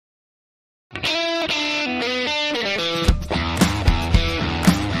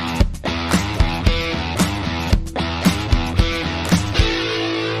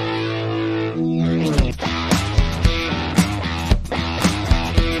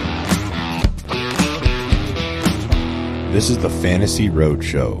This is the Fantasy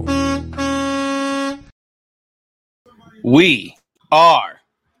Roadshow. We are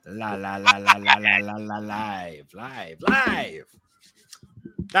live.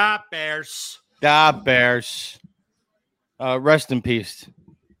 The Bears. the Bears. Rest in peace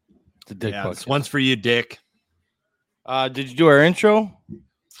to Dick Yeah, Buck. this one's for you, Dick. Did you do our intro?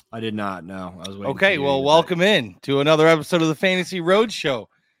 I did not. No, I was waiting. Okay, well, welcome in to another episode of the Fantasy Roadshow.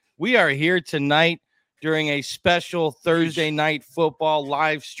 We are here tonight during a special Thursday night football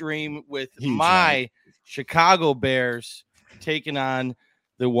live stream with my Chicago Bears taking on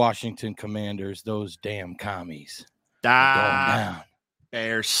the Washington Commanders, those damn commies. The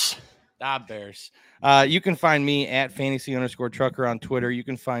Bears. The Bears. You can find me at fantasy_trucker on Twitter. You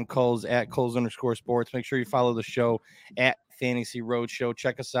can find Coles at Coles_sports. Make sure you follow the show at Fantasy Roadshow.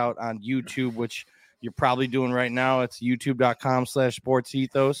 Check us out on YouTube, which you're probably doing right now. It's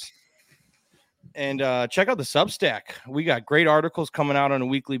youtube.com/sportsethos. And check out the Substack. We got great articles coming out on a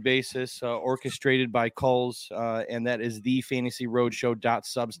weekly basis, orchestrated by Coles, and that is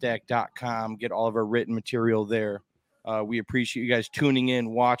thefantasyroadshow.substack.com. Get all of our written material there. We appreciate you guys tuning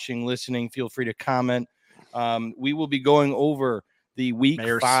in, watching, listening. Feel free to comment. We will be going over the Week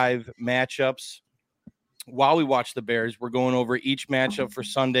 5 matchups while we watch the Bears. We're going over each matchup for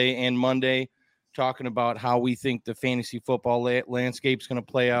Sunday and Monday, talking about how we think the fantasy football landscape is going to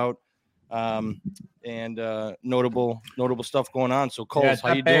play out. And notable stuff going on. So Coles,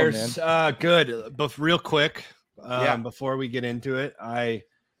 how you doing, man? Good. But real quick, before we get into it, I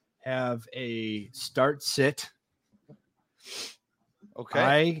have a start sit.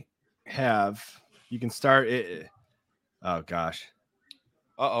 Okay. You can start it. Oh gosh.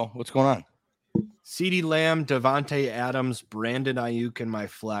 What's going on? CeeDee Lamb, Devontae Adams, Brandon Ayuk in my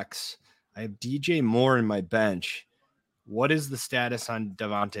flex. I have DJ Moore in my bench. What is the status on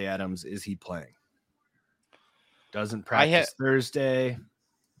Devontae Adams? Is he playing? Doesn't practice Thursday.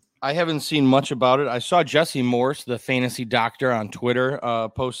 I haven't seen much about it. I saw Jesse Morse, the fantasy doctor, on Twitter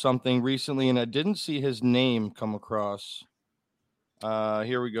post something recently, and I didn't see his name come across.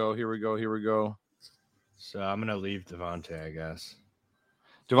 Here we go. So I'm going to leave Devontae, I guess.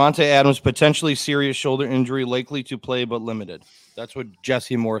 Devontae Adams, potentially serious shoulder injury, likely to play but limited. That's what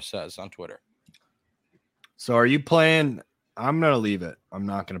Jesse Morse says on Twitter. So are you playing? I'm going to leave it. I'm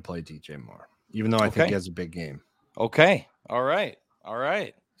not going to play DJ Moore, even though I think he has a big game. Okay. All right.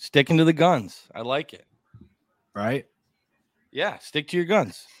 Sticking to the guns. I like it. Right? Yeah. Stick to your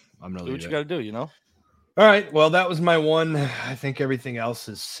guns. I'm going to do what you got to do, you know? All right. Well, that was my one. I think everything else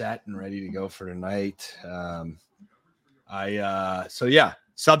is set and ready to go for tonight.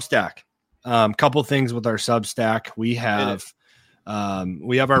 Substack. Couple things with our Substack. We have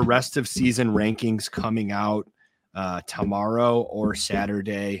our rest of season rankings coming out tomorrow or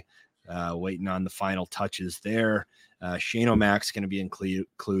Saturday. Waiting on the final touches there. Shane O'Mac's going to be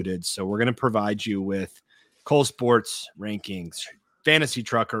included. So we're going to provide you with Cole Sports rankings, Fantasy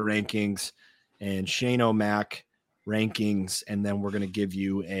Trucker rankings, and Shane O'Mac rankings. And then we're going to give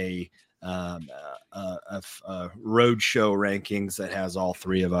you a road show rankings that has all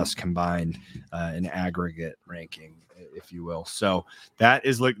three of us combined, an aggregate ranking, if you will. So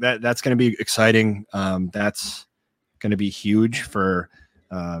that's going to be exciting. That's going to be huge for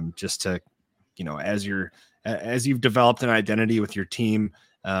just to, as you've developed an identity with your team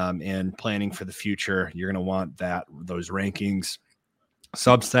and planning for the future, you're going to want those rankings.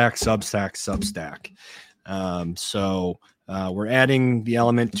 Substack. So we're adding the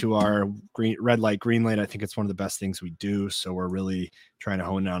element to our red light, green light. I think it's one of the best things we do. So we're really trying to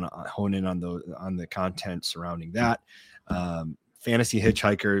hone in on the content surrounding that. Fantasy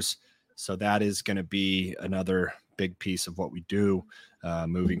hitchhikers. So that is going to be another big piece of what we do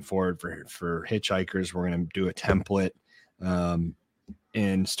moving forward for hitchhikers. We're going to do a template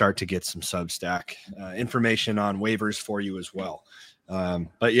and start to get some Substack information on waivers for you as well.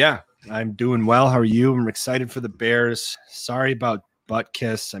 But yeah, I'm doing well. How are you? I'm excited for the Bears. Sorry about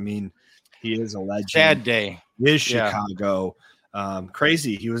Butkus. I mean, he is a legend. Sad day. He is Chicago.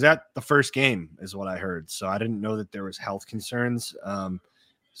 Crazy. He was at the first game is what I heard. So I didn't know that there was health concerns.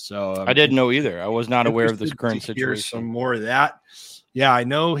 So I didn't know either. I was not aware of this current situation. Hear some more of that. Yeah, I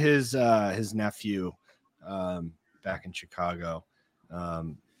know his nephew back in Chicago.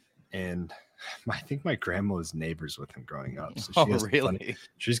 And I think my grandma was neighbors with him growing up. So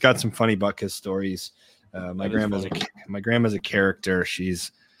she's got some funny Butkus stories. My grandma's a character.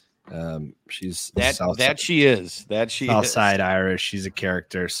 She's Southside Irish. She's a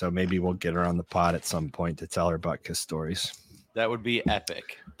character. So maybe we'll get her on the pod at some point to tell her Butkus stories. That would be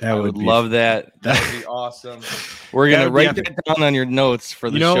epic. I would love that. That would be awesome. We're gonna write that down on your notes for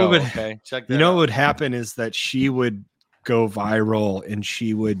the show. Okay, check that. What would happen is that she would go viral and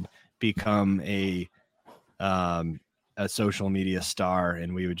she would become a social media star,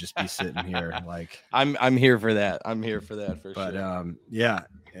 and we would just be sitting here like I'm here for that. I'm here for that for but sure.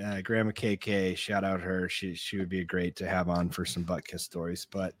 Grandma KK, shout out her. She would be great to have on for some butt kiss stories.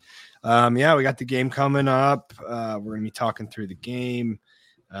 But we got the game coming up. We're gonna be talking through the game.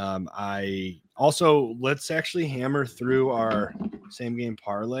 Let's actually hammer through our same game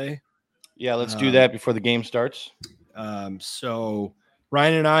parlay. Yeah, let's do that before the game starts. So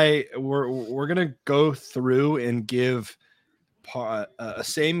Ryan and I we're gonna go through and give a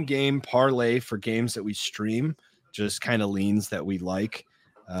same game parlay for games that we stream, just kind of leans that we like,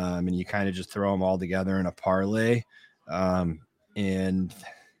 and you kind of just throw them all together in a parlay. And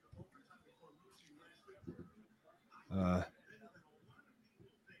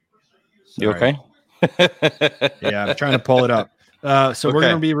you okay? Yeah, I'm trying to pull it up. So we're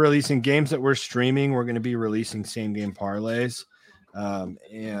going to be releasing games that we're streaming. We're going to be releasing same game parlays.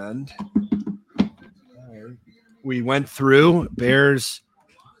 And we went through Bears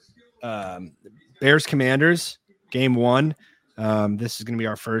Commanders game 1. This is going to be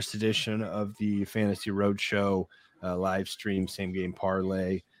our first edition of the Fantasy Roadshow live stream same game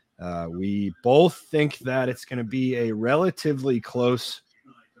parlay. We both think that it's going to be a relatively close,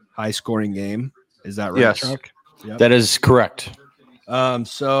 high scoring game. Is that right, yes. Chuck? Yep. That is correct.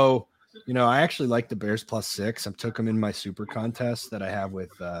 So, I actually like the Bears +6. I took them in my super contest that I have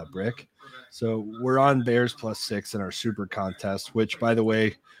with Brick. So we're on Bears +6 in our super contest, which, by the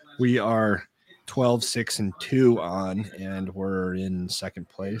way, we are 12-6-2 on, and we're in second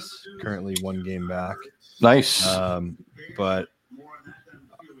place, currently 1 game back. Nice. But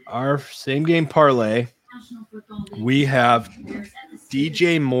our same game parlay, we have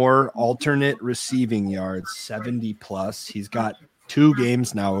DJ Moore alternate receiving yards 70+. He's got 2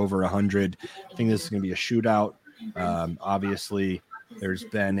 games now over 100. I think this is going to be a shootout. Obviously, there's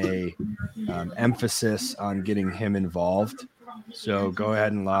been a emphasis on getting him involved. So go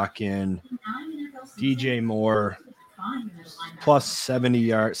ahead and lock in DJ Moore plus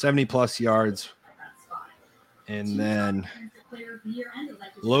 70+ yards. And then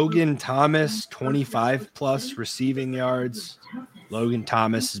Logan Thomas, 25+ receiving yards. Logan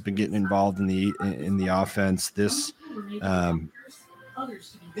Thomas has been getting involved in the offense. This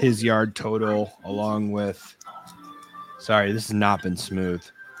his yard total, along with this has not been smooth.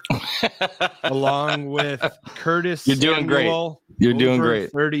 Along with Curtis, you're doing Samuel, great. You're doing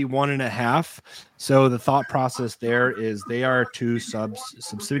great. 31.5. So the thought process there is they are 2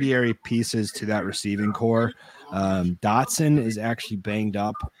 subsidiary pieces to that receiving core. Dotson is actually banged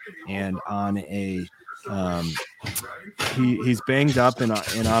up and on a he's banged up and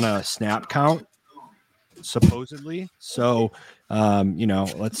on a snap count, supposedly. So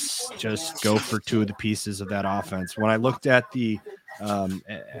let's just go for 2 of the pieces of that offense. When I looked at the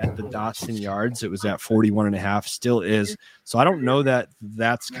Dotson yards, it was at 41.5, still is. So I don't know that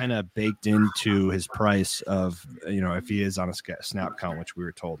that's kind of baked into his price of, if he is on a snap count, which we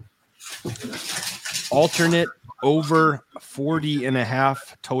were told. Alternate over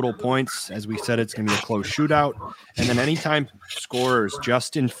 40.5 total points. As we said, it's going to be a close shootout. And then anytime scorers,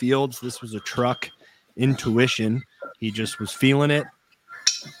 Justin Fields, this was a truck intuition. He just was feeling it.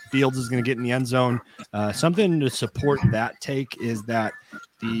 Fields is going to get in the end zone. Something to support that take is that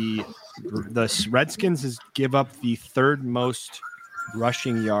the Redskins give up the 3rd most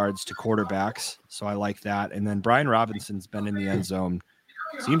rushing yards to quarterbacks. So I like that. And then Brian Robinson's been in the end zone,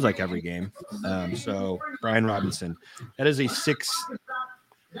 seems like every game. So Brian Robinson, that is a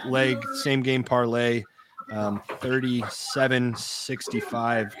 6-leg same game parlay,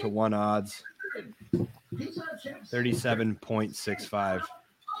 37.65 to 1 odds, 37.65.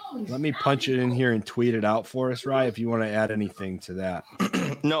 Let me punch it in here and tweet it out for us, Rye, if you want to add anything to that.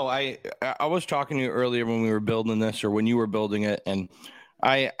 No, I was talking to you earlier when we were building this, or when you were building it, and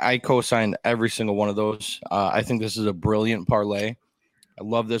I co-signed every single one of those. I think this is a brilliant parlay. I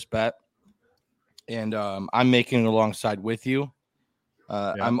love this bet, and I'm making it alongside with you.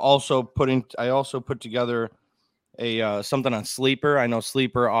 Yeah. I also put together a something on Sleeper. I know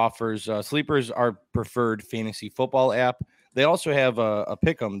Sleeper offers Sleeper's our preferred fantasy football app. They also have a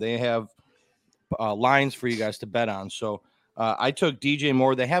pick'em. They have lines for you guys to bet on. So I took DJ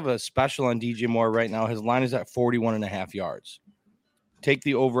Moore. They have a special on DJ Moore right now. His line is at 41.5 yards. Take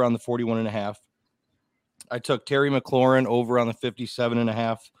the over on the 41.5. I took Terry McLaurin over on the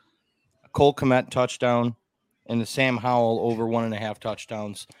 57.5. Cole Kmet touchdown, and the Sam Howell over 1.5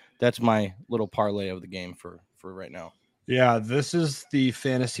 touchdowns. That's my little parlay of the game for right now. Yeah, this is the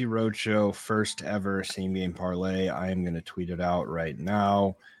Fantasy Roadshow first ever same game parlay. I am going to tweet it out right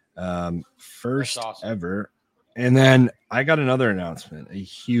now. First awesome. Ever. And then I got another announcement, a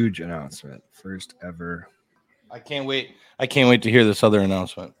huge announcement, first ever. I can't wait. I can't wait to hear this other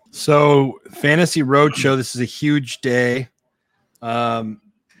announcement. So Fantasy Roadshow, this is a huge day.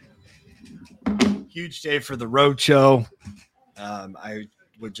 Huge day for the Roadshow. I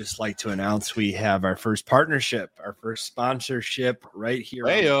would just like to announce we have our first partnership, our first sponsorship right here on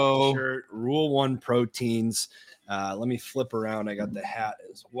the shirt, Rule 1 Proteins. Let me flip around. I got the hat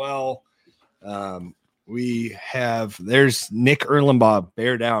as well. There's Nick Erlenbaugh,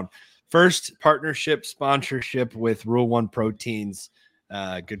 bear down. First partnership sponsorship with Rule 1 Proteins.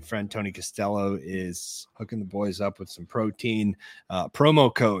 Good friend Tony Costello is hooking the boys up with some protein.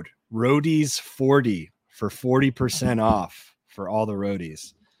 Promo code Roadies40 for 40% off for all the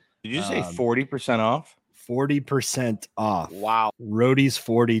roadies. Did you say 40% off? 40% off. Wow.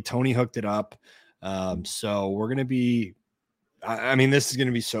 Roadies40. Tony hooked it up. So we're going to be, this is going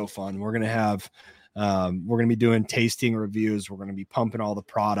to be so fun. We're going to be doing tasting reviews. We're going to be pumping all the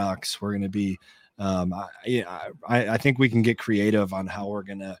products. We're going to be, I think we can get creative on how we're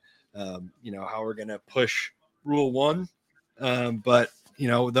going to, push Rule 1. But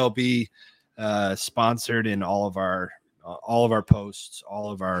they'll be sponsored in all of our posts,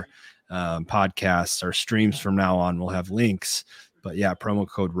 all of our podcasts, our streams from now on. We'll have links. But yeah, promo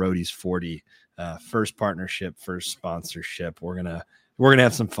code Roadies40. First partnership, first sponsorship. We're gonna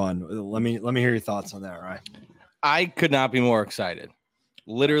have some fun. Let me hear your thoughts on that, Ryan. I could not be more excited.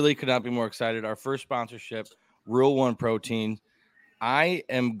 Literally could not be more excited. Our first sponsorship, Rule 1 Protein. I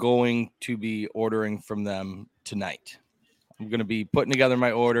am going to be ordering from them tonight. I'm going to be putting together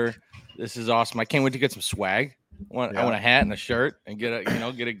my order. This is awesome. I can't wait to get some swag. I want a hat and a shirt and get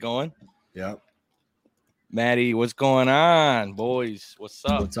it going. Yeah. Maddie, what's going on, boys? What's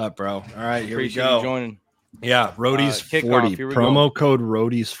up? What's up, bro? All right, here Appreciate we go. You joining. Yeah, Roadies40. Promo code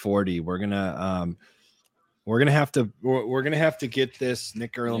Roadies40. We're gonna have to get this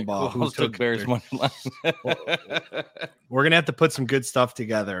Nick Erlenbaugh. Who took Bears money line. We're gonna have to put some good stuff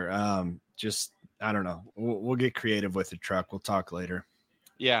together. I don't know. We'll get creative with the truck. We'll talk later.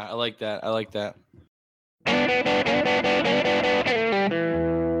 Yeah, I like that.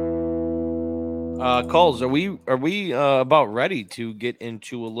 Coles, are we about ready to get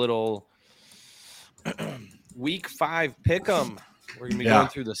into a little week 5 pick'em? We're gonna be going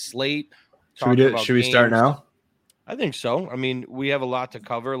through the slate. Should we start now? I think so. I mean, we have a lot to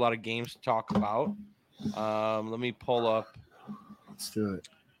cover, a lot of games to talk about. Let me pull up. Let's do it.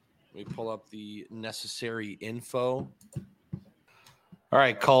 Let me pull up the necessary info. All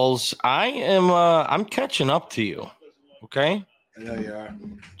right, Coles, I'm catching up to you. Okay. I know you are.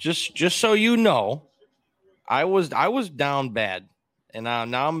 Just so you know, I was down bad, and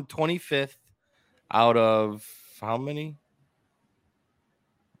now I'm 25th out of how many?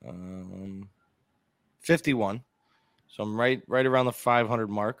 51. So I'm right around the 500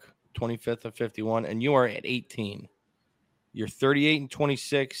 mark, 25th of 51, and you are at 18. You're 38 and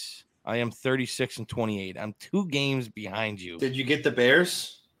 26. I am 36 and 28. I'm 2 games behind you. Did you get the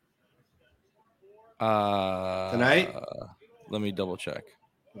Bears tonight? Let me double check.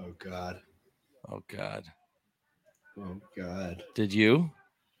 Oh God. Did you?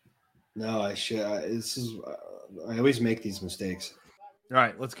 No, I should. I always make these mistakes. All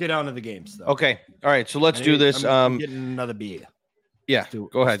right, let's get on to the games, though. Okay. All right, so let's do this. I'm getting another beer. Yeah,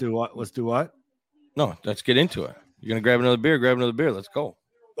 go ahead. Let's do what? No, let's get into it. You're going to grab another beer. Let's go.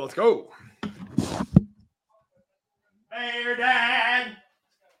 Let's go. Bear Dad.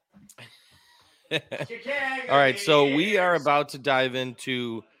 All right, so we are about to dive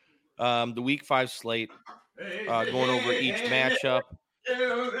into the Week 5 slate, going over each matchup,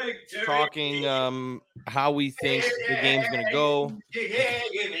 talking how we think the game's going to go,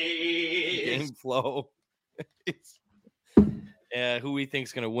 game flow, who we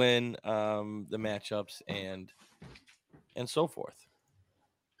think's going to win the matchups, and so forth.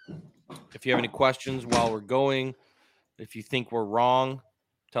 If you have any questions while we're going, if you think we're wrong,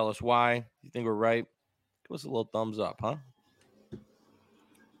 tell us why. If you think we're right, give us a little thumbs up, huh? It's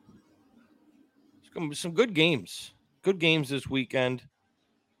going to be some good games. Good games this weekend.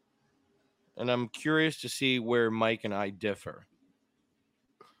 And I'm curious to see where Mike and I differ.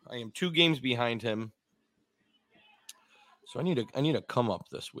 I am 2 games behind him. So I need a come up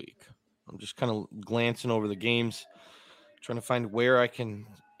this week. I'm just kind of glancing over the games, trying to find where I can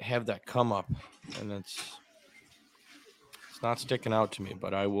have that come up. And it's not sticking out to me,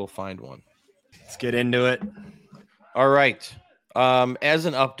 but I will find one. Let's get into it. All right. As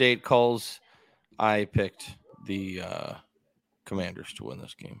an update, Coles, I picked the Commanders to win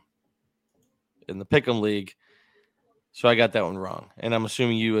this game. In the Pick'em League, So I got that one wrong, and I'm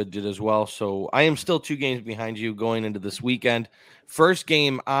assuming you did as well. So I am still 2 games behind you going into this weekend. First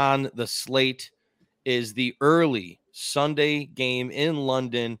game on the slate is the early Sunday game in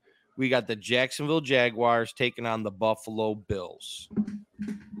London. We got the Jacksonville Jaguars taking on the Buffalo Bills.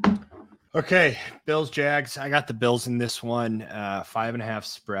 Okay, Bills, Jags. I got the Bills in this one. 5.5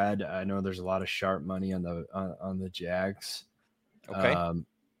 spread. I know there's a lot of sharp money on the Jags. Okay.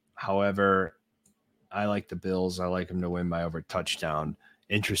 However, I like the Bills. I like them to win by over a touchdown.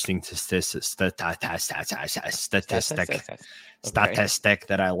 Interesting statistic that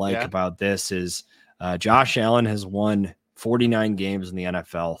I like about this is Josh Allen has won 49 games in the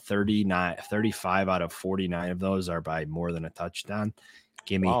NFL. 35 out of 49 of those are by more than a touchdown.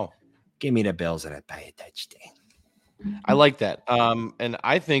 Give me the Bills and by a touchdown. I like that. And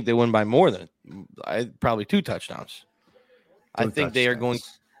I think they win by more than probably 2 touchdowns. I think they are going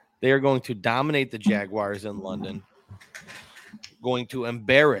to dominate the Jaguars in London. Going to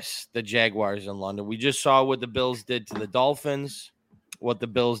embarrass the Jaguars in London. We just saw what the Bills did to the Dolphins, what the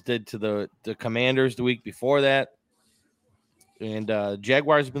Bills did to the Commanders the week before that. And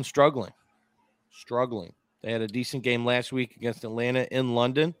Jaguars have been struggling. They had a decent game last week against Atlanta in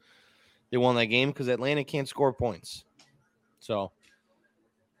London. They won that game because Atlanta can't score points. So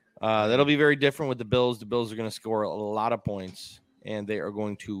that'll be very different with the Bills. The Bills are going to score a lot of points, and they are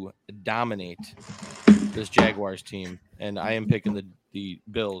going to dominate this Jaguars team. And I am picking the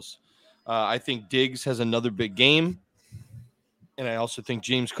Bills. I think Diggs has another big game. And I also think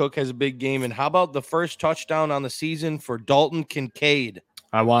James Cook has a big game. And how about the first touchdown on the season for Dalton Kincaid?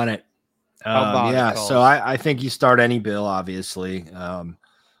 I want it. So I think you start any Bill, obviously.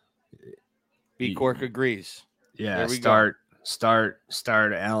 B. Cork agrees. Yeah, start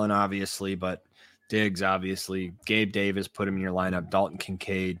Allen, obviously, but Diggs, obviously. Gabe Davis, put him in your lineup. Dalton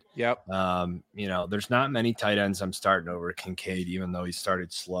Kincaid. Yep. There's not many tight ends I'm starting over Kincaid, even though he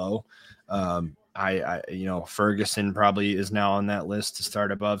started slow. Ferguson probably is now on that list to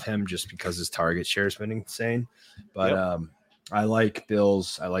start above him just because his target share has been insane. But I like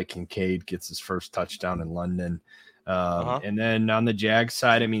Bills. I like Kincaid gets his first touchdown in London. And then on the Jags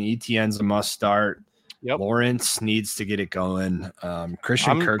side, I mean, ETN's a must start. Yep. Lawrence needs to get it going.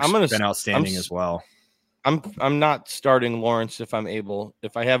 Christian Kirk's been outstanding as well. I'm not starting Lawrence if I'm able.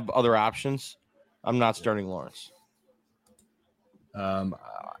 If I have other options, I'm not starting Lawrence.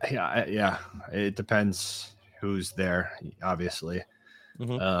 Yeah. It depends who's there, obviously.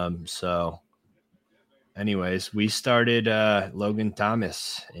 Mm-hmm. So anyways, we started Logan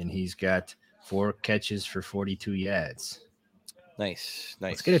Thomas, and he's got 4 catches for 42 yards. Nice.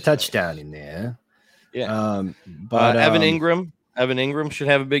 Let's get a touchdown in there. Yeah. But Evan Ingram should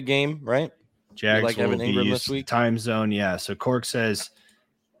have a big game, right? Jags like Evan Ingram this week. Time zone, yeah. So Cork says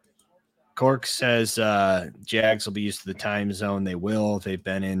Jags will be used to the time zone. They will. They've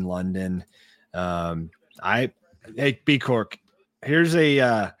been in London. Hey, B Cork, here's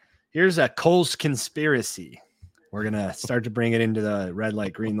a Cole's conspiracy. We're gonna start to bring it into the red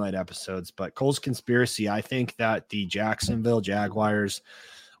light, green light episodes. But Cole's conspiracy, I think that the Jacksonville Jaguars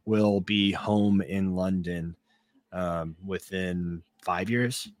will be home in London within 5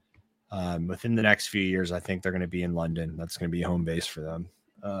 years. Within the next few years, I think they're going to be in London. That's going to be home base for them.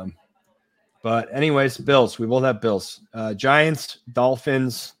 But anyways, Bills. We both have Bills. Giants,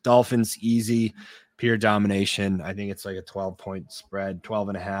 Dolphins. Dolphins easy, pure domination. I think it's like a 12-point spread,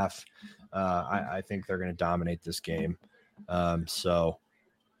 12.5. I think they're going to dominate this game. So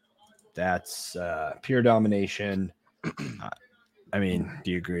that's pure domination. I mean,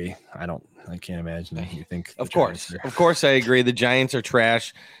 do you agree? I can't imagine that you think. Of course, I agree. The Giants are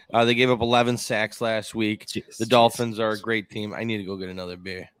trash. They gave up 11 sacks last week. The Dolphins are a great team. I need to go get another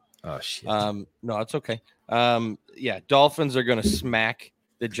beer. Oh shit. No, it's okay. Dolphins are going to smack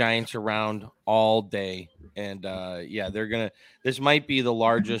the Giants around all day, and they're going to. This might be the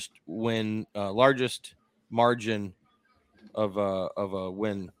largest margin of a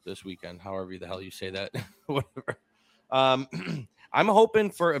win this weekend. However the hell you say that, whatever. I'm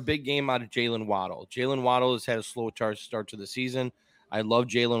hoping for a big game out of Jalen Waddle. Jalen Waddle has had a slow start to the season. I love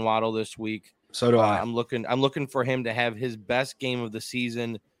Jalen Waddle this week. So do I. I'm looking for him to have his best game of the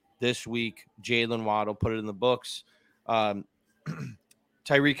season this week. Jalen Waddle, put it in the books.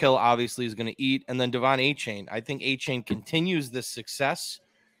 Tyreek Hill obviously is going to eat, and then Devon A-Chain. I think A-Chain continues this success,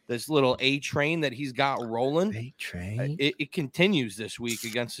 this little A-Train that he's got rolling. A-Train. It continues this week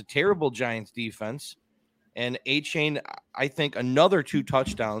against a terrible Giants defense. And A-Chain, I think another 2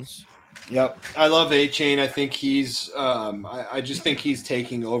 touchdowns. Yep. I love A-Chain. I think he's I just think he's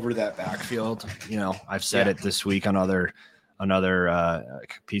taking over that backfield. I've said it this week on another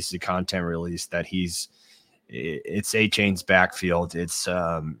pieces of content release that he's it's A-Chain's backfield. It's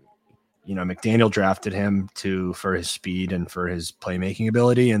McDaniel drafted him for his speed and for his playmaking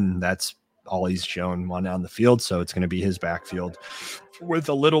ability, and that's all he's shown one on the field. So it's going to be his backfield with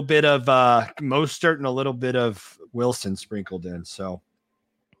a little bit of Mostert and a little bit of Wilson sprinkled in. So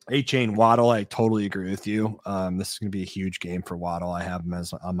A-Chain, Waddle, I totally agree with you. This is going to be a huge game for Waddle. I have him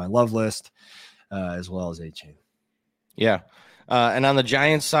on my love list, as well as A-Chain. Yeah. And on the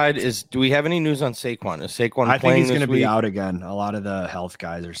Giants side, do we have any news on Saquon? Is Saquon I think he's going to be out again. A lot of the health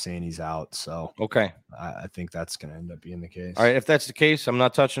guys are saying he's out. So okay, I think that's going to end up being the case. All right, if that's the case, I'm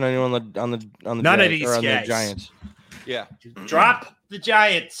not touching anyone on the none of these guys. The Giants. Yeah, drop the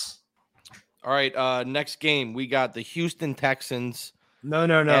Giants. All right, next game we got the Houston Texans. No.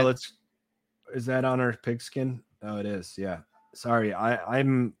 Is that on our pigskin? Oh, it is. Yeah. Sorry,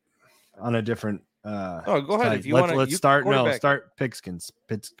 I'm on a different. Go ahead if you want to. Let's start. No, start pigskins.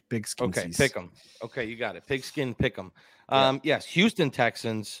 Pigskins. Okay, pick them. Okay, you got it. Pigskin, pick them. Yes, Houston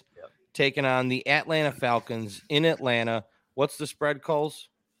Texans taking on the Atlanta Falcons in Atlanta. What's the spread, Coles?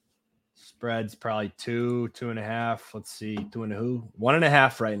 Spread's probably 2.5. Let's see,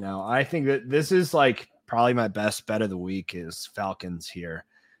 1.5 right now. I think that this is like probably my best bet of the week is Falcons here.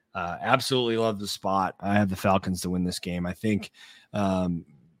 Absolutely love the spot. I have the Falcons to win this game. I think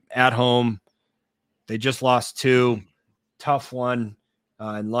at home. They just lost 2, tough one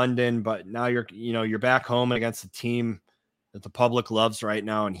in London, but now you're back home against a team that the public loves right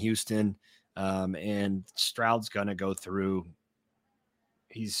now in Houston, and Stroud's gonna go through.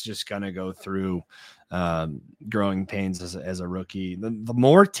 He's just gonna go through growing pains as a rookie. The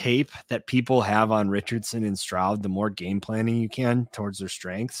more tape that people have on Richardson and Stroud, the more game planning you can towards their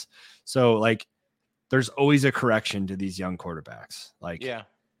strengths. So like, there's always a correction to these young quarterbacks.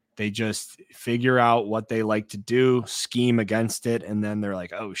 They just figure out what they like to do, scheme against it, and then they're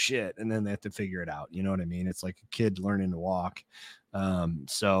like, oh, shit. And then they have to figure it out. You know what I mean? It's like a kid learning to walk.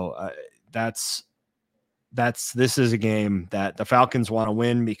 This is a game that the Falcons want to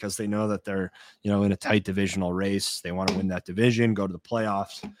win because they know that they're, in a tight divisional race. They want to win that division, go to the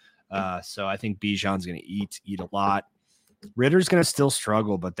playoffs. So I think Bijan's going to eat a lot. Ritter's going to still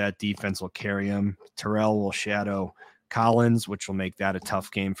struggle, but that defense will carry him. Terrell will shadow Collins, which will make that a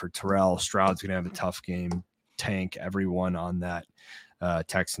tough game for Terrell. Stroud's going to have a tough game. Tank everyone on that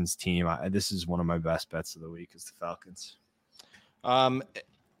Texans team. This is one of my best bets of the week is the Falcons.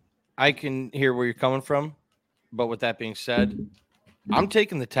 I can hear where you're coming from, but with that being said, I'm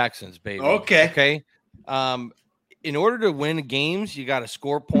taking the Texans, baby. Okay. In order to win games, you got to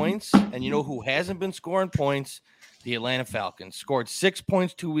score points, and you know who hasn't been scoring points? The Atlanta Falcons scored 6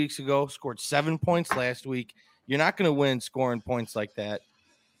 points 2 weeks ago, scored 7 points last week. You're not going to win scoring points like that.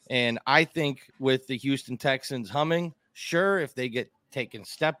 And I think with the Houston Texans humming, sure, if they get taken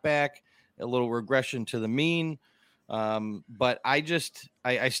step back, a little regression to the mean. But I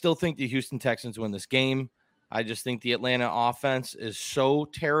still think the Houston Texans win this game. I just think the Atlanta offense is so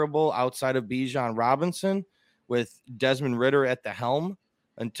terrible outside of Bijan Robinson with Desmond Ridder at the helm.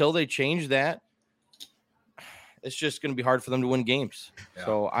 Until they change that, it's just going to be hard for them to win games. Yeah.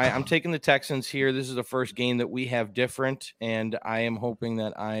 So I'm taking the Texans here. This is the first game that we have different, and I am hoping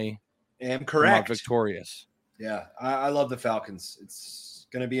that I am correct. Victorious. Yeah, I love the Falcons. It's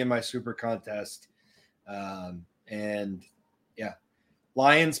going to be in my super contest. And yeah,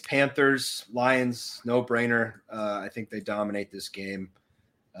 Lions, Panthers, Lions, no brainer. I think they dominate this game.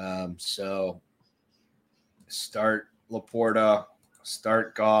 So start Laporta,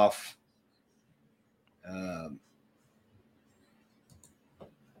 start Goff.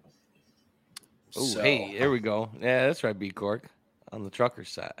 Hey, there we go. Yeah, that's right, B Cork on the trucker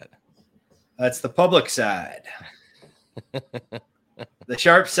side. That's the public side. The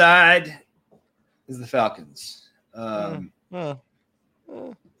sharp side is the Falcons. The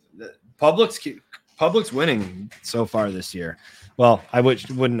public's winning so far this year. Well, I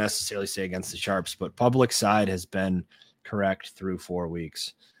wouldn't necessarily say against the Sharps, but public side has been correct through 4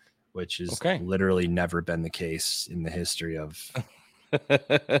 weeks, which has literally never been the case in the history of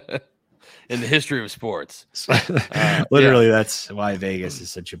sports. Literally, that's why Vegas is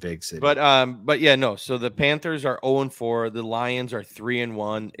such a big city. But yeah, no. So the Panthers are 0-4. The Lions are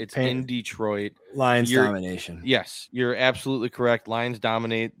 3-1. It's in Detroit. Lions domination. Yes, you're absolutely correct. Lions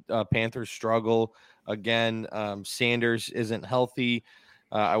dominate. Panthers struggle again. Sanders isn't healthy.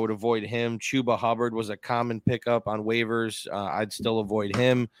 I would avoid him. Chuba Hubbard was a common pickup on waivers. I'd still avoid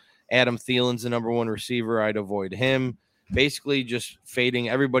him. Adam Thielen's the number 1 receiver. I'd avoid him. Basically just fading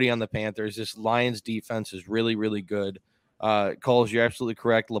everybody on the Panthers. This Lions defense is really, really good. Coles, you're absolutely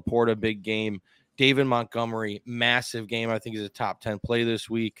correct. Laporta, big game. David Montgomery, massive game. I think he's a top 10 play this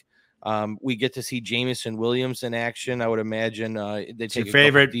week. We get to see Jameson Williams in action. I would imagine they take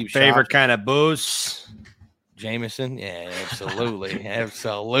your favorite kind of boost. Jameson, yeah, absolutely,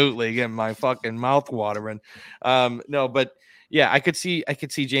 absolutely, getting my fucking mouth watering. No, but yeah, I could see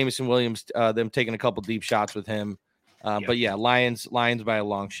Jameson Williams them taking a couple deep shots with him. But yeah, Lions by a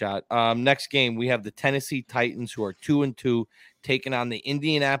long shot. Next game we have the Tennessee Titans, who are 2-2, taking on the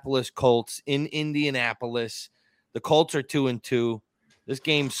Indianapolis Colts in Indianapolis. The Colts are 2-2. This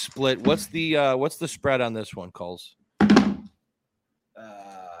game's split. What's the spread on this one, Coles?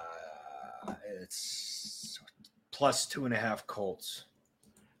 It's plus 2.5 Colts.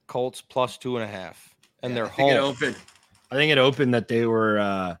 Colts plus 2.5, and they're home. I think it opened that they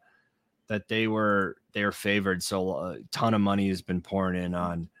were favored. So a ton of money has been pouring in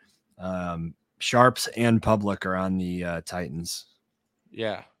on sharps and public are on the Titans.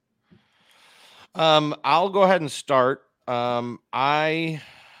 Yeah. I'll go ahead and start. I want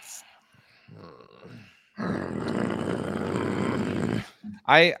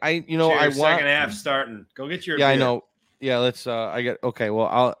second half starting. Go get your beer. I know. Yeah, let's okay.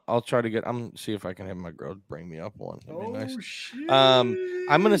 Well, I'll try to get. I'm see if I can have my girl bring me up one. That'd be nice. Shit. I'm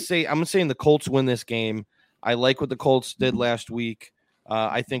gonna say the Colts win this game. I like what the Colts did last week.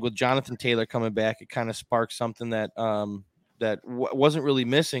 I think with Jonathan Taylor coming back, it kind of sparks something that wasn't really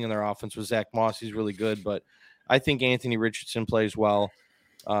missing in their offense with Zach Moss. He's really good, but I think Anthony Richardson plays well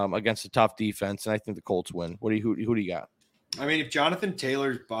against a tough defense, and I think the Colts win. Who do you got? I mean, if Jonathan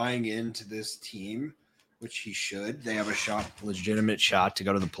Taylor's buying into this team, which he should, they have a legitimate shot to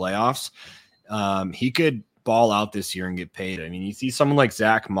go to the playoffs. He could ball out this year and get paid. I mean, you see someone like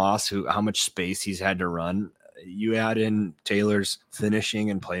Zach Moss, how much space he's had to run. You add in Taylor's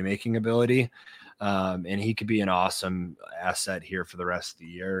finishing and playmaking ability, and he could be an awesome asset here for the rest of the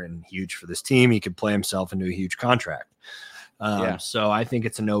year and huge for this team. He could play himself into a huge contract. So I think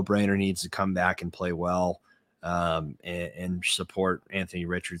it's a no-brainer. He needs to come back and play well and support Anthony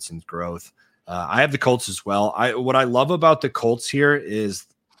Richardson's growth. I have the Colts as well. What I love about the Colts here is,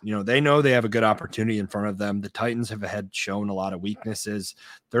 they know they have a good opportunity in front of them. The Titans have shown a lot of weaknesses.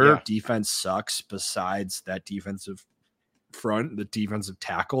 Their defense sucks besides that defensive front, the defensive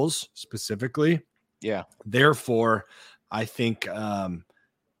tackles specifically. Yeah. Therefore, I think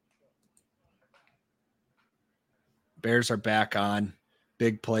Bears are back on.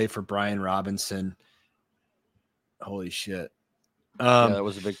 Big play for Brian Robinson. Holy shit. That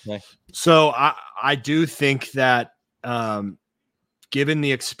was a big play. So I do think that given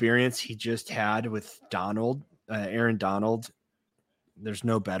the experience he just had with Aaron Donald, there's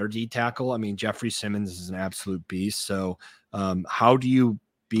no better D tackle. I mean, Jeffrey Simmons is an absolute beast. So how do you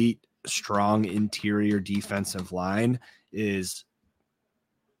beat strong interior defensive line is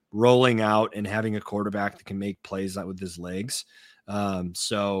rolling out and having a quarterback that can make plays with his legs.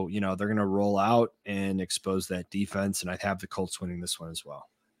 So, they're going to roll out and expose that defense. And I have the Colts winning this one as well.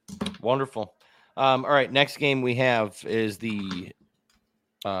 Wonderful. All right. Next game we have is we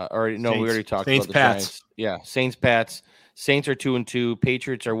already talked Saints, about the Pats. Giants. Yeah. Saints, Pats. Saints are 2-2.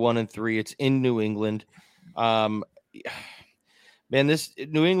 Patriots are 1-3. It's in New England. Man, this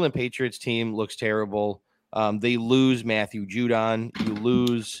New England Patriots team looks terrible. They lose Matthew Judon. You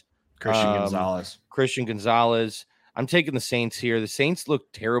lose Christian Gonzalez. I'm taking the Saints here. The Saints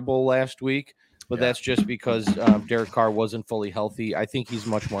looked terrible last week, but that's just because Derek Carr wasn't fully healthy. I think he's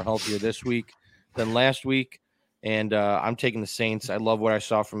much more healthier this week than last week, and I'm taking the Saints. I love what I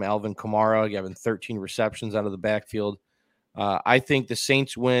saw from Alvin Kamara, having 13 receptions out of the backfield. I think the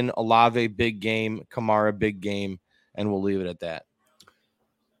Saints win. Olave, big game. Kamara, big game, and we'll leave it at that.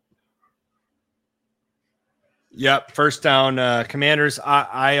 Yep. First down, Commanders.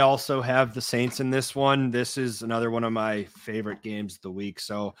 I also have the Saints in this one. This is another one of my favorite games of the week.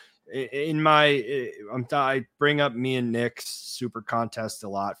 So I bring up me and Nick's super contest a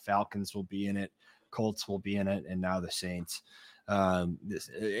lot. Falcons will be in it. Colts will be in it. And now the Saints.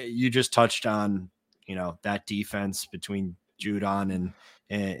 You just touched on, that defense between Judon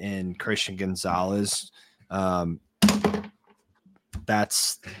and Christian Gonzalez.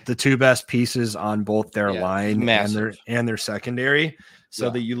 That's the two best pieces on both their line and their secondary. So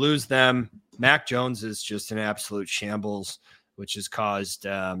that you lose them. Mac Jones is just an absolute shambles, which has caused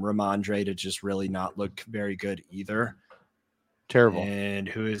Ramondre to just really not look very good either. Terrible. And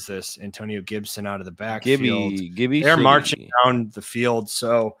who is this? Antonio Gibson out of the backfield. Gibby They're marching down the field.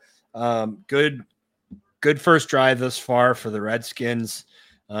 So good first drive thus far for the Redskins.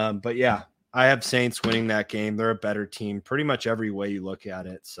 But yeah, I have Saints winning that game. They're a better team pretty much every way you look at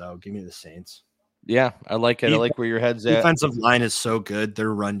it. So give me the Saints. Yeah, I like it. I like where your head's at. Defensive line is so good.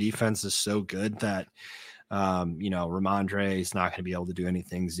 Their run defense is so good that Ramondre is not going to be able to do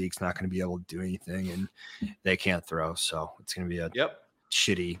anything. Zeke's not going to be able to do anything, and they can't throw. So it's going to be a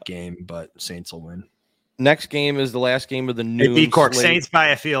shitty game, but Saints will win. Next game is the last game of the noon beat Cork slate. Saints by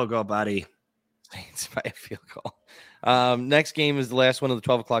a field goal, buddy. Saints by a field goal. Next game is the last one of the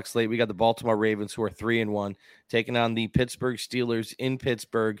 12 o'clock slate. We got the Baltimore Ravens, who are 3-1, taking on the Pittsburgh Steelers in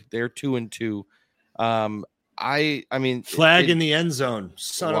Pittsburgh. They're 2-2. I mean, flag in the end zone.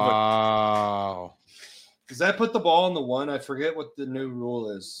 Wow. Does that put the ball in the one? I forget what the new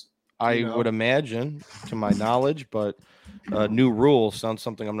rule is. I would imagine, to my knowledge, but new rule sounds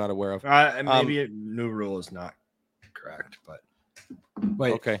something I'm not aware of. Maybe a new rule is not correct, but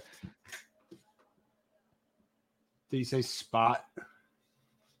wait. Okay. Did he say spot?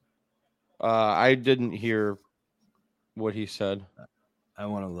 I didn't hear what he said. I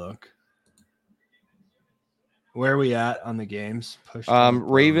want to look. Where are we at on the games?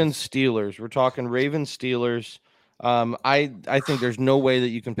 Ravens Steelers. We're talking Ravens Steelers. I think there's no way that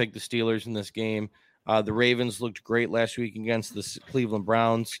you can pick the Steelers in this game. The Ravens looked great last week against the Cleveland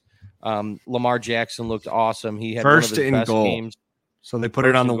Browns. Lamar Jackson looked awesome. He had first one of his best goal. games. So they put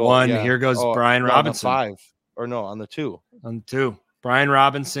it on the one. Yeah. Here goes Brian Robinson. On the 5. Or no, on the 2. On the 2. Brian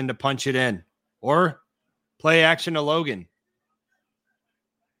Robinson to punch it in. Or play action to Logan.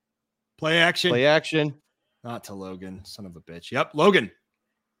 Play action. Not to Logan. Son of a bitch. Yep, Logan.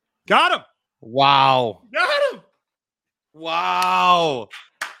 Got him. Wow. Got him. Wow.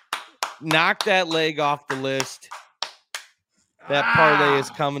 Knock that leg off the list. That parlay is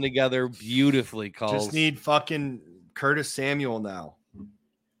coming together beautifully, Coles. Just need fucking Curtis Samuel now.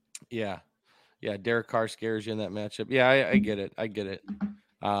 Yeah. Yeah, Derek Carr scares you in that matchup. Yeah, I get it.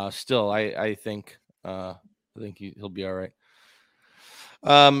 Still, I think he'll be all right.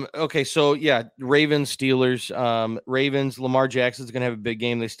 Okay, so yeah, Ravens, Steelers. Ravens, Lamar Jackson's gonna have a big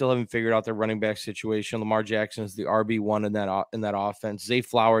game. They still haven't figured out their running back situation. Lamar Jackson is the RB1 in that offense. Zay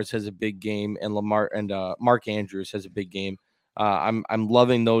Flowers has a big game, and Mark Andrews has a big game. I'm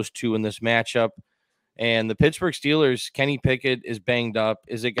loving those two in this matchup. And the Pittsburgh Steelers, Kenny Pickett is banged up.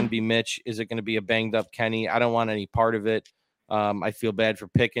 Is it going to be Mitch? Is it going to be a banged up Kenny? I don't want any part of it. I feel bad for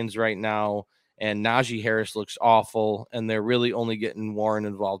Pickens right now. And Najee Harris looks awful. And they're really only getting Warren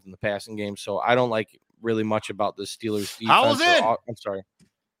involved in the passing game. So I don't like really much about the Steelers defense. How was it? I'm sorry.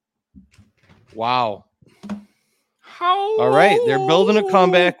 Wow. All right. They're building a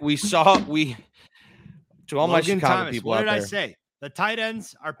comeback. To all my Chicago people out there. What did I say? The tight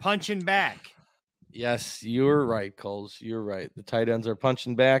ends are punching back. Yes, you're right, Coles. You're right. The tight ends are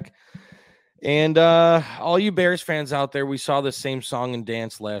punching back. And all you Bears fans out there, we saw the same song and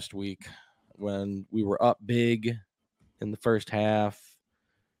dance last week when we were up big in the first half,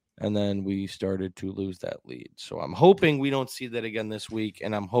 and then we started to lose that lead. So I'm hoping we don't see that again this week,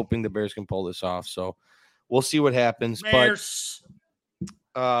 and I'm hoping the Bears can pull this off. So we'll see what happens. Bears.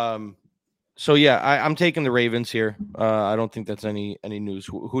 But so yeah, I'm taking the Ravens here. I don't think that's any news.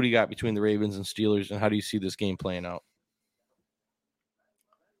 Who do you got between the Ravens and Steelers, and how do you see this game playing out?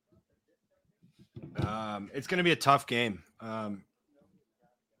 It's going to be a tough game.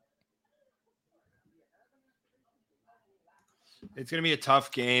 It's going to be a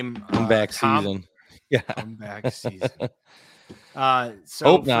tough game. Comeback season. Yeah. Comeback season.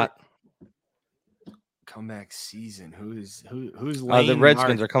 Hope not. Comeback season. Who's the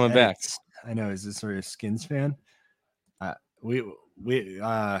Redskins are coming back. I know. Is this sort of Skins fan?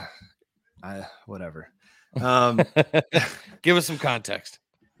 Whatever. Give us some context.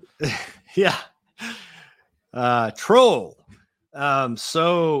 Yeah. Troll.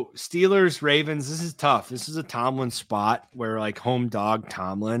 So Steelers, Ravens, this is tough. This is a Tomlin spot where like home dog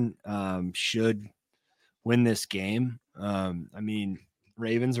Tomlin should win this game. I mean,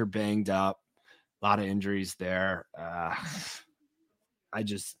 Ravens are banged up, a lot of injuries there.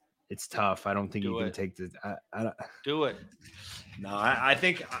 It's tough. I don't think you can take the. Do it. No, I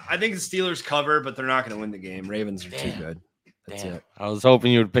think the Steelers cover, but they're not going to win the game. Ravens are too good. That's it. I was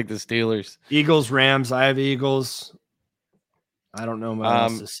hoping you would pick the Steelers. Eagles, Rams. I have Eagles. I don't know what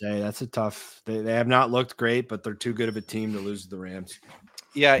else to say. That's a tough. They have not looked great, but they're too good of a team to lose to the Rams.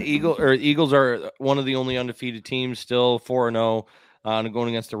 Yeah, Eagles are one of the only undefeated teams still, 4-0, going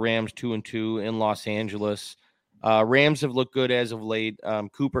against the Rams 2-2 in Los Angeles. Rams have looked good as of late.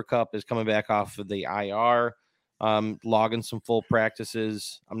 Cooper Kupp is coming back off of the IR, logging some full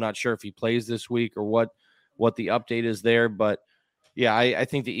practices. I'm not sure if he plays this week or what the update is there, but yeah, I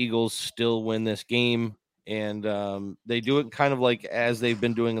think the Eagles still win this game, and they do it kind of like as they've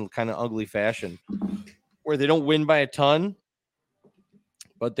been doing in kind of ugly fashion, where they don't win by a ton,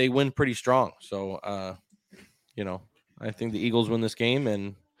 but they win pretty strong. So, I think the Eagles win this game,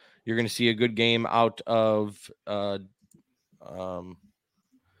 and You're going to see a good game out of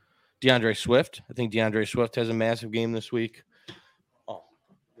DeAndre Swift. I think DeAndre Swift has a massive game this week. Oh,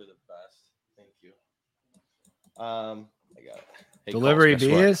 you're the best. Thank you. I got it. Hey, Delivery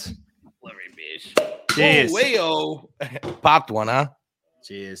Coles, bees. Delivery bees. Jeez. Oh, wayo. Popped one, huh?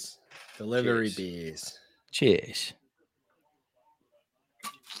 Jeez. Delivery Jeez. bees. Cheers.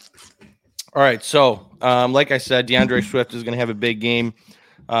 All right. So, like I said, DeAndre Swift is going to have a big game.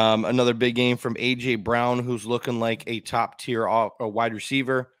 Another big game from A.J. Brown, who's looking like a top-tier wide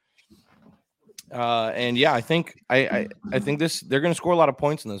receiver. And yeah, I think I think they're going to score a lot of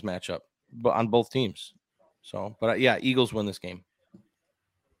points in this matchup, but on both teams. So, but yeah, Eagles win this game.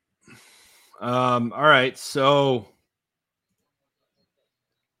 All right, so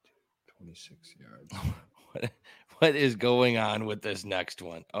 26 yards. What is going on with this next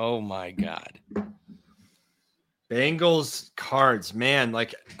one? Oh my God. Bengals Cards, man,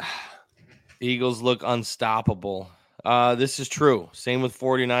 like Eagles look unstoppable. This is true. Same with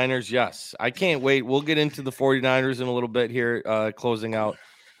 49ers. Yes. I can't wait. We'll get into the 49ers in a little bit here, closing out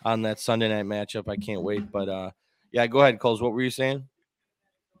on that Sunday night matchup. I can't wait. But yeah, go ahead, Coles. What were you saying?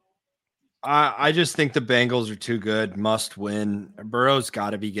 I just think the Bengals are too good. Must win. Burrow's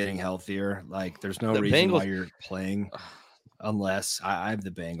got to be getting healthier. Like, there's no reason why you're playing unless I have the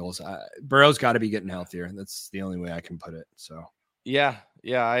Bengals. Burrow's got to be getting healthier. That's the only way I can put it. So yeah,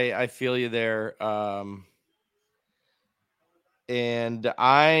 I feel you there. And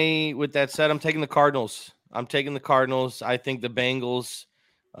with that said, I'm taking the Cardinals. I think the Bengals.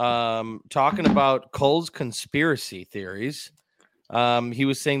 Talking about Cole's conspiracy theories. He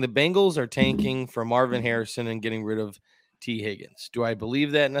was saying the Bengals are tanking for Marvin Harrison and getting rid of T. Higgins. Do I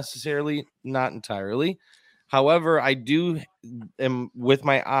believe that necessarily? Not entirely. However, I am with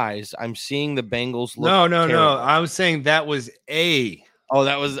my eyes. I'm seeing the Bengals look terrible. I was saying that was a.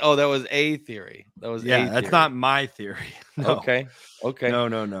 That was a theory. That's not my theory. No. Okay.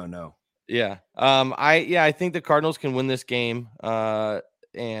 No. Yeah. I think the Cardinals can win this game.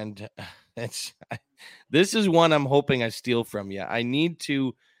 And this is one I'm hoping I steal from you. I need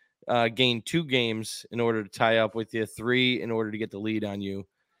to gain 2 games in order to tie up with you, 3 in order to get the lead on you.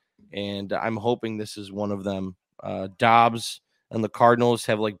 And I'm hoping this is one of them. Dobbs and the Cardinals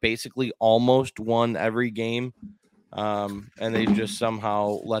have basically almost won every game. And they just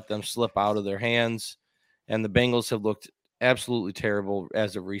somehow let them slip out of their hands. And the Bengals have looked absolutely terrible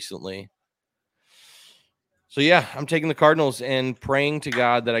as of recently. So, yeah, I'm taking the Cardinals and praying to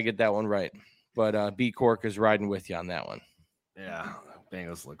God that I get that one right. But B Cork is riding with you on that one. Yeah,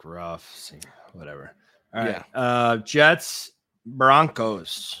 Bengals look rough. See, whatever. All right. Yeah. Jets,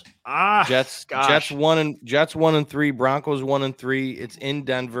 Broncos. Jets 1-3, Broncos 1-3. It's in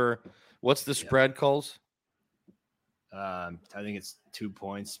Denver. What's the spread, Coles? I think it's 2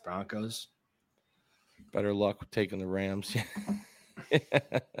 points, Broncos. Better luck with taking the Rams.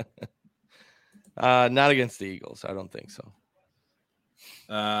 Not against the Eagles. I don't think so.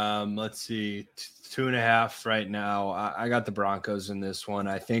 Let's see, 2.5 right now. I got the Broncos in this one.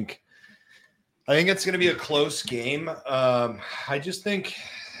 I think it's going to be a close game. I just think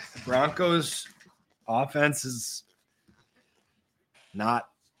the Broncos offense is not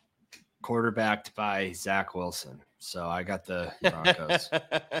quarterbacked by Zach Wilson. So I got the Broncos.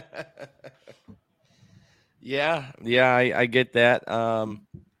 Yeah, I get that.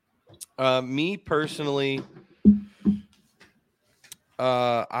 Me personally,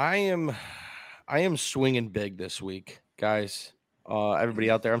 I am swinging big this week, guys. Everybody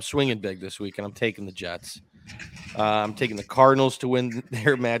out there, I'm swinging big this week, and I'm taking the Jets. I'm taking the Cardinals to win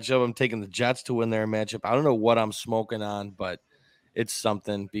their matchup. I'm taking the Jets to win their matchup. I don't know what I'm smoking on, but it's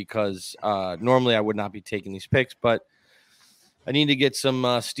something because normally I would not be taking these picks, but I need to get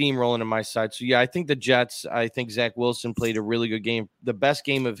some steam rolling on my side. So, yeah, I think the Jets, I think Zach Wilson played a really good game, the best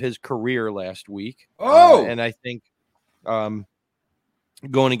game of his career last week. And I think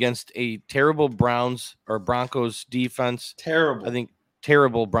going against a terrible Broncos defense.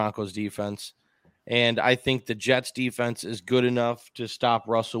 Terrible Broncos defense. And I think the Jets defense is good enough to stop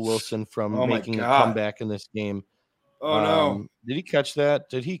Russell Wilson from making a comeback in this game. No. Did he catch that?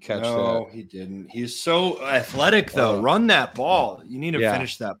 Did he catch that? No, he didn't. He's so athletic, though. Run that ball. You need to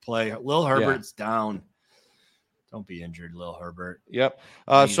finish that play. Lil Herbert's down. Don't be injured, Lil Herbert. Yep.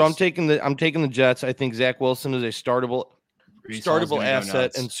 So I'm taking the Jets. I think Zach Wilson is a startable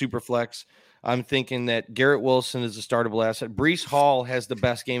asset in Superflex. I'm thinking that Garrett Wilson is a startable asset. Breece Hall has the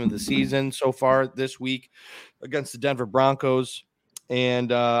best game of the season so far this week against the Denver Broncos.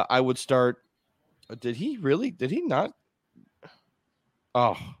 And I would start. Did he not?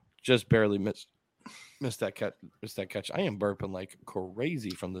 Oh, just barely missed. Missed that catch. I am burping like crazy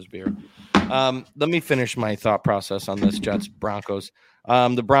from this beer. Let me finish my thought process on this Jets Broncos.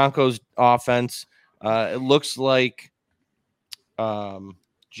 The Broncos offense, it looks like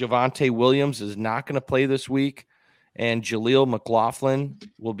Javonte Williams is not going to play this week, and Jaleel McLaughlin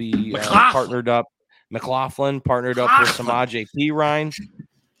will be partnered up with Samaje Perine.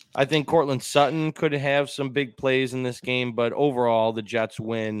 I think Cortland Sutton could have some big plays in this game, but overall, the Jets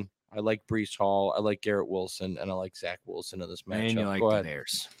win. I like Breece Hall. I like Garrett Wilson, and I like Zach Wilson in this matchup. And you like the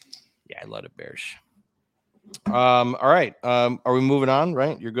Bears. Yeah, I love the Bears. All right. Are we moving on,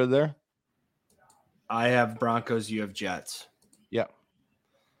 right? You're good there? I have Broncos. You have Jets. Yeah.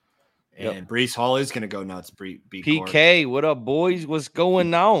 And Breece Hall is going to go nuts. PK, what up, boys? What's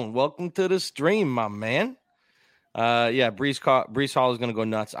going on? Welcome to the stream, my man. Breece Hall is going to go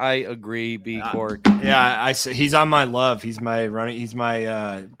nuts. I agree, B Court. Yeah, I say he's on my love. He's my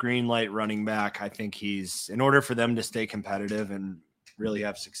green light running back. I think he's, in order for them to stay competitive and really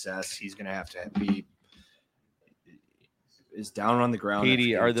have success, he's going to have to be down on the ground.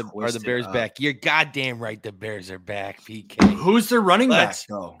 Petey, are the Bears back? You're goddamn right. The Bears are back. PK. Who's their running back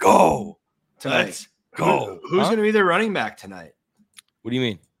though? Go tonight. Let's go. Who's going to be their running back tonight? What do you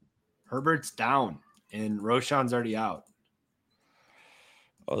mean? Herbert's down. And Roshan's already out.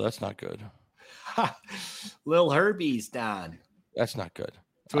 Oh, that's not good. Lil Herbie's down. That's not good.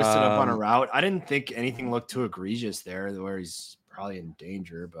 Twisted up on a route. I didn't think anything looked too egregious there, where he's probably in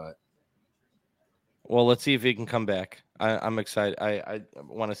danger. But well, let's see if he can come back. I'm excited. I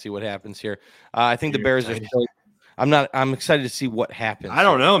want to see what happens here. I think the Bears are still. I'm excited to see what happens. I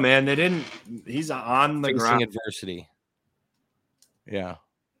don't know, man. They didn't. He's on the ground. Adversity. Yeah.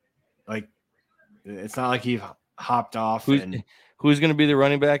 Like. It's not like he hopped off. Who's going to be the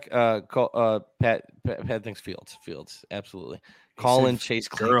running back? Pat thinks Fields. Fields, absolutely. Colin Chase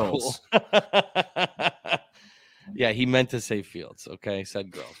Claypool. Yeah, he meant to say Fields. Okay, he said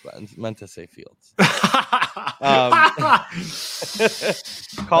girls, but meant to say Fields.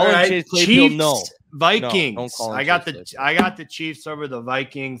 Colin Chase Claypool. Chiefs, no. Vikings. No, don't call I got the Chiefs over the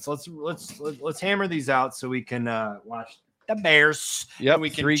Vikings. Let's hammer these out so we can watch the Bears. Yep, we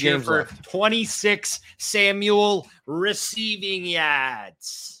can 3 cheer games for left. 26 Samuel receiving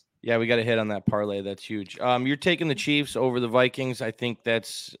yards. Yeah, we got to hit on that parlay. That's huge. You're taking the Chiefs over the Vikings. I think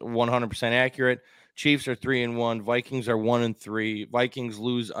that's 100% accurate. Chiefs are 3-1. Vikings are 1-3. Vikings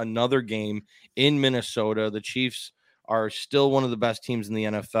lose another game in Minnesota. The Chiefs are still one of the best teams in the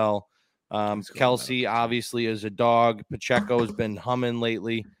NFL. Kelsey obviously is a dog. Pacheco has been humming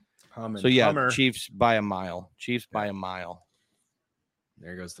lately. Chiefs by a mile. By a mile.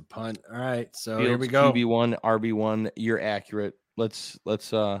 There goes the punt. All right, so Fields, here we go. QB1, RB1. You're accurate. Let's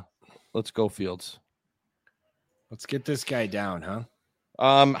go Fields. Let's get this guy down, huh?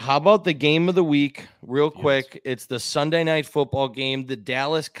 How about the game of the week? Real quick, it's the Sunday night football game. The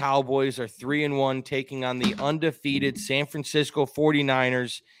Dallas Cowboys are 3-1, taking on the undefeated San Francisco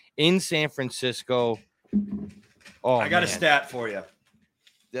 49ers in San Francisco. Oh, I got a stat for you.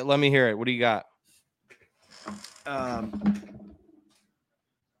 Let me hear it. What do you got?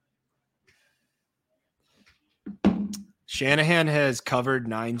 Shanahan has covered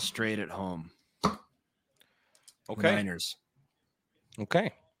 9 straight at home. Okay. Niners.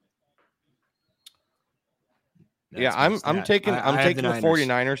 Okay. That's I'm taking the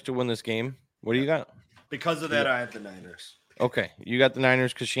 49ers to win this game. What do you got? Because of that, I have the Niners. Okay. You got the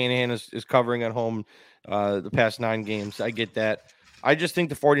Niners because Shanahan is covering at home the past 9 games. I get that. I just think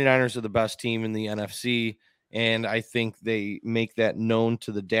the 49ers are the best team in the NFC, and I think they make that known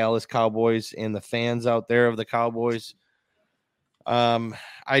to the Dallas Cowboys and the fans out there of the Cowboys.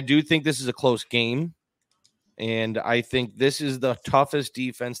 I do think this is a close game, and I think this is the toughest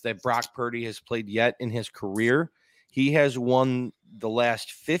defense that Brock Purdy has played yet in his career. He has won the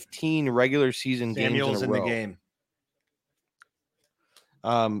last 15 regular season games in a row. In the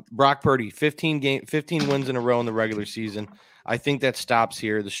game. Brock Purdy, 15 wins in a row in the regular season. I think that stops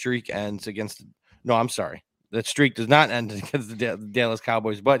here. The streak ends against – no, I'm sorry. That streak does not end against the Dallas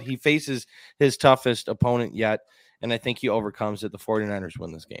Cowboys, but he faces his toughest opponent yet, and I think he overcomes it. The 49ers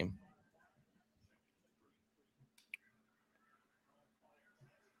win this game.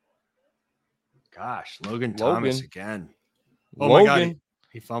 Gosh, Logan Thomas again. Oh, Logan. my God.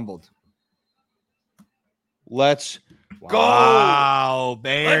 He fumbled. Let's go. Wow,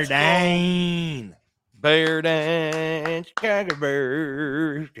 Bear Dane. Bear Dance, Chicago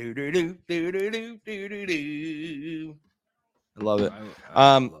Bears. I love it.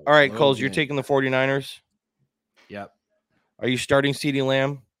 All right, Coles, you're taking the 49ers? Yep. Are you starting CeeDee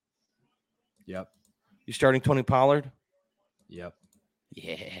Lamb? Yep. You starting Tony Pollard? Yep.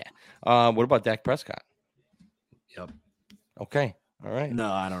 Yeah. What about Dak Prescott? Okay. All right.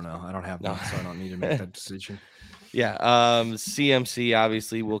 No, I don't know. I don't have one, so I don't need to make that decision. Yeah. CMC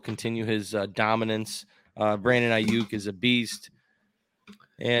obviously will continue his dominance. Brandon Ayuk is a beast.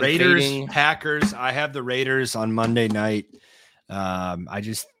 And Raiders, Packers. I have the Raiders on Monday night. I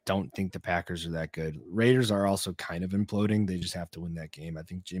just don't think the Packers are that good. Raiders are also kind of imploding. They just have to win that game. I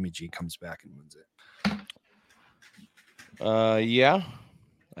think Jimmy G comes back and wins it. Yeah,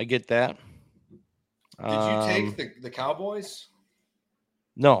 I get that. Did you take the Cowboys?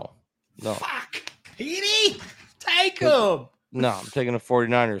 No. Fuck. Petey, take them. No, I'm taking the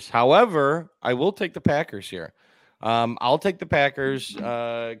 49ers. However, I will take the Packers here. I'll take the Packers.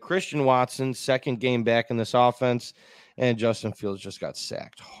 Christian Watson, second game back in this offense, and Justin Fields just got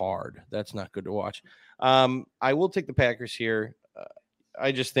sacked hard. That's not good to watch. I will take the Packers here.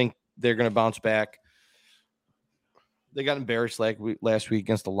 I just think they're going to bounce back. They got embarrassed last week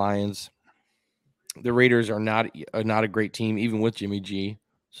against the Lions. The Raiders are not a great team, even with Jimmy G.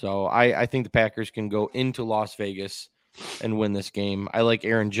 So I think the Packers can go into Las Vegas and win this game. I like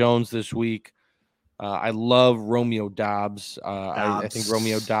Aaron Jones this week. I love Romeo Dobbs. I think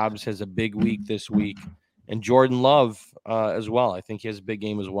Romeo Dobbs has a big week this week. And Jordan Love as well. I think he has a big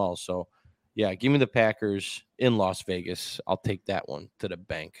game as well. So, yeah, give me the Packers in Las Vegas. I'll take that one to the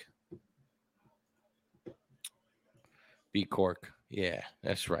bank. Beat Cork. Yeah,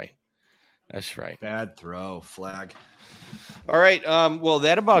 that's right. That's right. Bad throw. Flag. All right. Well,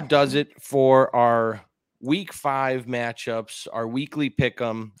 that about does it for our Week 5 matchups, our weekly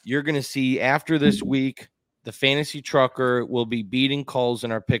pick'em. You're going to see after this week, the Fantasy Trucker will be beating Coles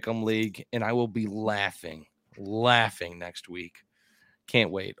in our pick'em league, and I will be laughing next week.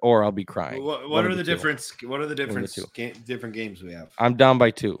 Can't wait, or I'll be crying. What are the different games we have? I'm down by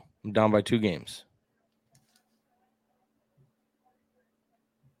 2. I'm down by 2 games.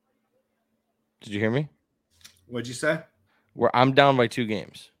 Did you hear me? What'd you say? I'm down by 2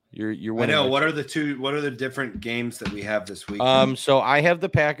 games. You're winning. I know. What are the different games that we have this week? So I have the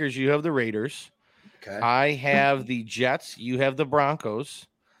Packers, you have the Raiders. Okay. I have the Jets, you have the Broncos.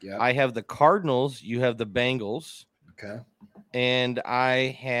 Yeah. I have the Cardinals, you have the Bengals. Okay. And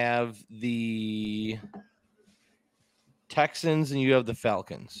I have the Texans and you have the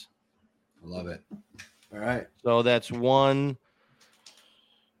Falcons. I love it. All right. So that's 1,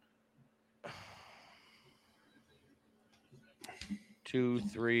 2,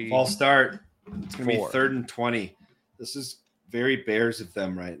 3. False start. It's going to be 4. 3rd and 20. This is very Bears of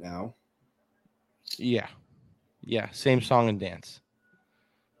them right now. Yeah. Same song and dance.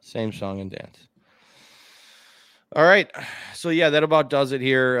 All right. So, yeah, that about does it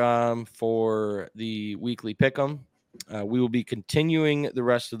here for the weekly pick'em. We will be continuing the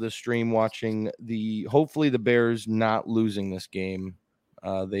rest of the stream watching hopefully the Bears not losing this game.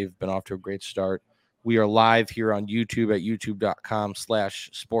 They've been off to a great start. We are live here on YouTube at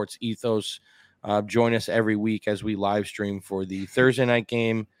youtube.com/sportsethos. Join us every week as we live stream for the Thursday night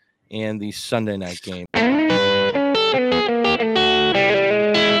game and the Sunday night game.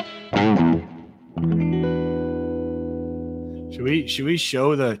 Should we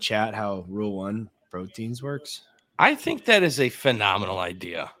show the chat how Rule 1 proteins works? I think that is a phenomenal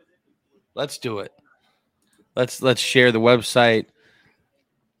idea. Let's do it. Let's share the website.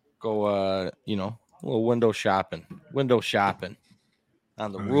 Go a little window shopping on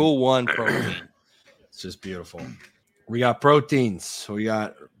the Rule 1 protein. It's just beautiful. We got proteins. We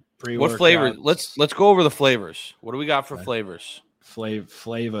got what flavors? Let's go over the flavors. What do we got for flavors?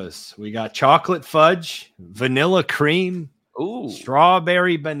 Flavors. We got chocolate fudge, vanilla cream,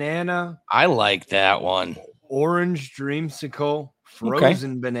 strawberry banana. I like that one. Orange dreamsicle,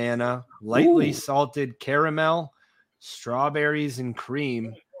 frozen banana, lightly salted caramel, strawberries and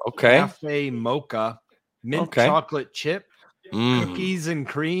cream. Okay. Cafe mocha, mint chocolate chip, cookies and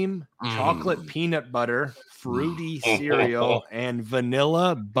cream, chocolate peanut butter, fruity cereal, and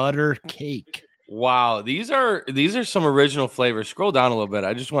vanilla butter cake. Wow, these are some original flavors. Scroll down a little bit.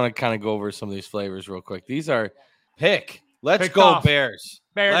 I just want to kind of go over some of these flavors real quick. These are Let's go off. Bears.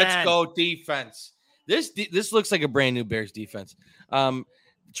 Let's go defense. This looks like a brand new Bears defense.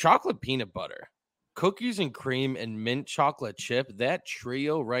 Chocolate peanut butter, cookies and cream, and mint chocolate chip. That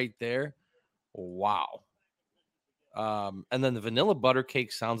trio right there. Wow. And then the vanilla butter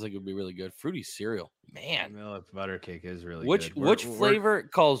cake sounds like it would be really good. Fruity cereal, man. Vanilla butter cake is really good. Which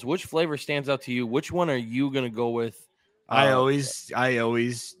flavor stands out to you? Which one are you gonna go with? I always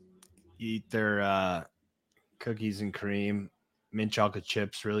eat their cookies and cream. Mint chocolate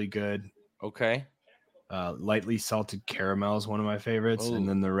chips, really good. Okay. Lightly salted caramel is one of my favorites, and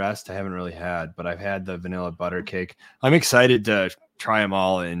then the rest I haven't really had, but I've had the vanilla butter cake. I'm excited to try them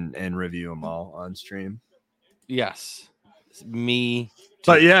all and review them all on stream. Yes. me.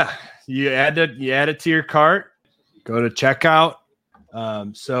 But yeah, you add it to your cart. Go to checkout.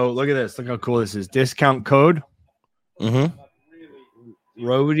 So look at this. Look how cool this is. Discount code.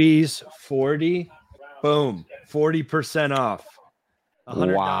 Roadies 40. Boom. 40% off.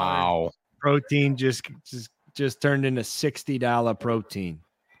 $100 Wow. protein just turned into $60 protein.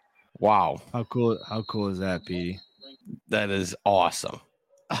 Wow. How cool is that, Petey? That is awesome.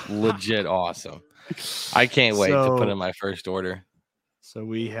 Legit awesome. I can't wait to put in my first order. So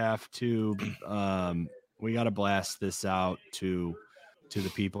we have to we got to blast this out to the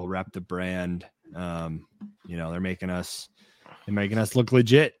people, rep the brand. They're making us look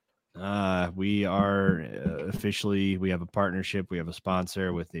legit. We are officially, we have a partnership, we have a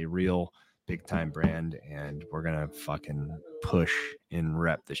sponsor with a real big time brand, and we're gonna fucking push and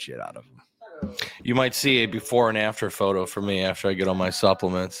rep the shit out of them. You might see a before and after photo for me after I get all my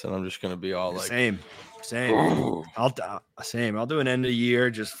supplements, and I'm just gonna be all like same. I'll do an end of the year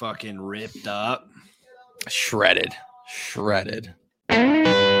just fucking ripped up, shredded.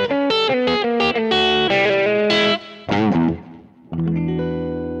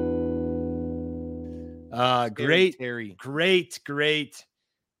 Great. Terry.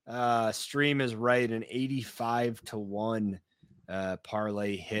 Stream is right. An 85-1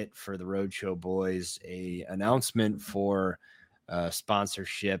 parlay hit for the Roadshow boys. A announcement for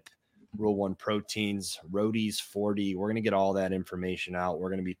sponsorship. Rule 1 Proteins, Roadies 40. We're gonna get all that information out. We're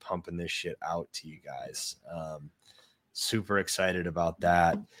gonna be pumping this shit out to you guys. Super excited about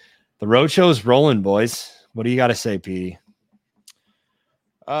that. The Roadshow's rolling, boys. What do you got to say, Petey?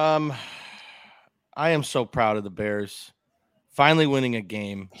 I am so proud of the Bears. Finally winning a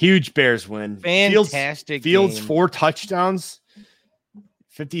game. Huge Bears win. Fantastic Fields game. 4 touchdowns.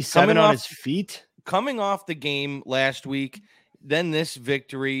 57 on his feet. Coming off the game last week, then this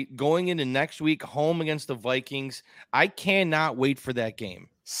victory, going into next week, home against the Vikings. I cannot wait for that game.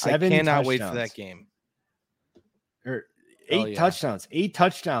 8 touchdowns. 8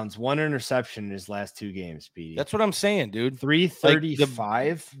 touchdowns, 1 interception in his last 2 games, Petey. That's what I'm saying, dude.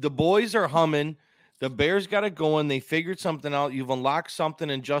 335. The boys are humming. The Bears got it going. They figured something out. You've unlocked something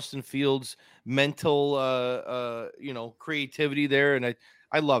in Justin Fields' mental, creativity there, and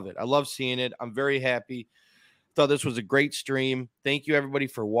I love it. I love seeing it. I'm very happy. Thought this was a great stream. Thank you, everybody,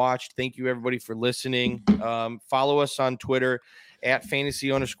 for watching. Thank you, everybody, for listening. Follow us on Twitter at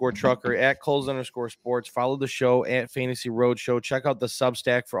fantasy_trucker, at Coles_sports. Follow the show at Fantasy Roadshow. Check out the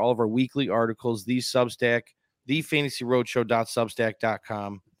Substack for all of our weekly articles. The Substack,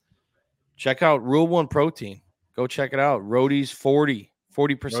 thefantasyroadshow.substack.com. Check out Rule 1 Protein. Go check it out. Roadies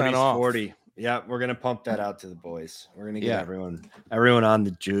 40% off. 40. Yeah, we're gonna pump that out to the boys. We're gonna get everyone on the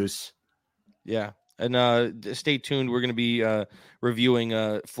juice. Yeah. And stay tuned. We're going to be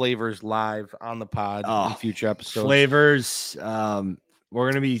reviewing flavors live on the pod in future episodes. Flavors. We're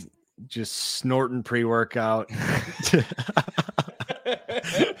going to be just snorting pre-workout.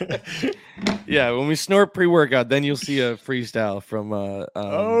 Yeah, when we snort pre-workout, then you'll see a freestyle from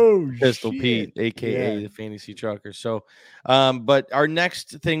Pistol Pete, a.k.a. the Fantasy Trucker. So, but our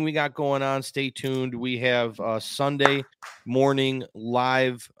next thing we got going on, stay tuned. We have Sunday morning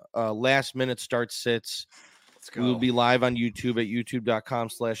live last-minute start sits. Let's go. We will be live on YouTube at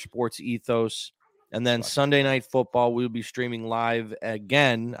youtube.com/sportsethos. And then Sunday Night Football, we'll be streaming live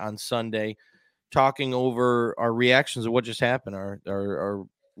again on Sunday, talking over our reactions of what just happened, our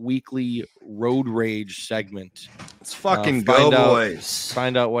weekly road rage segment. Let's fucking go, boys.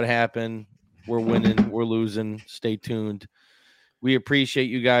 Find out what happened. We're winning. We're losing. Stay tuned. We appreciate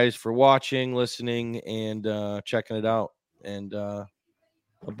you guys for watching, listening, and checking it out. And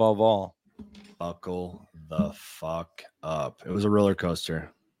above all, buckle the fuck up. It was a roller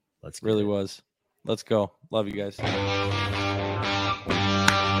coaster. Let's go. Love you guys.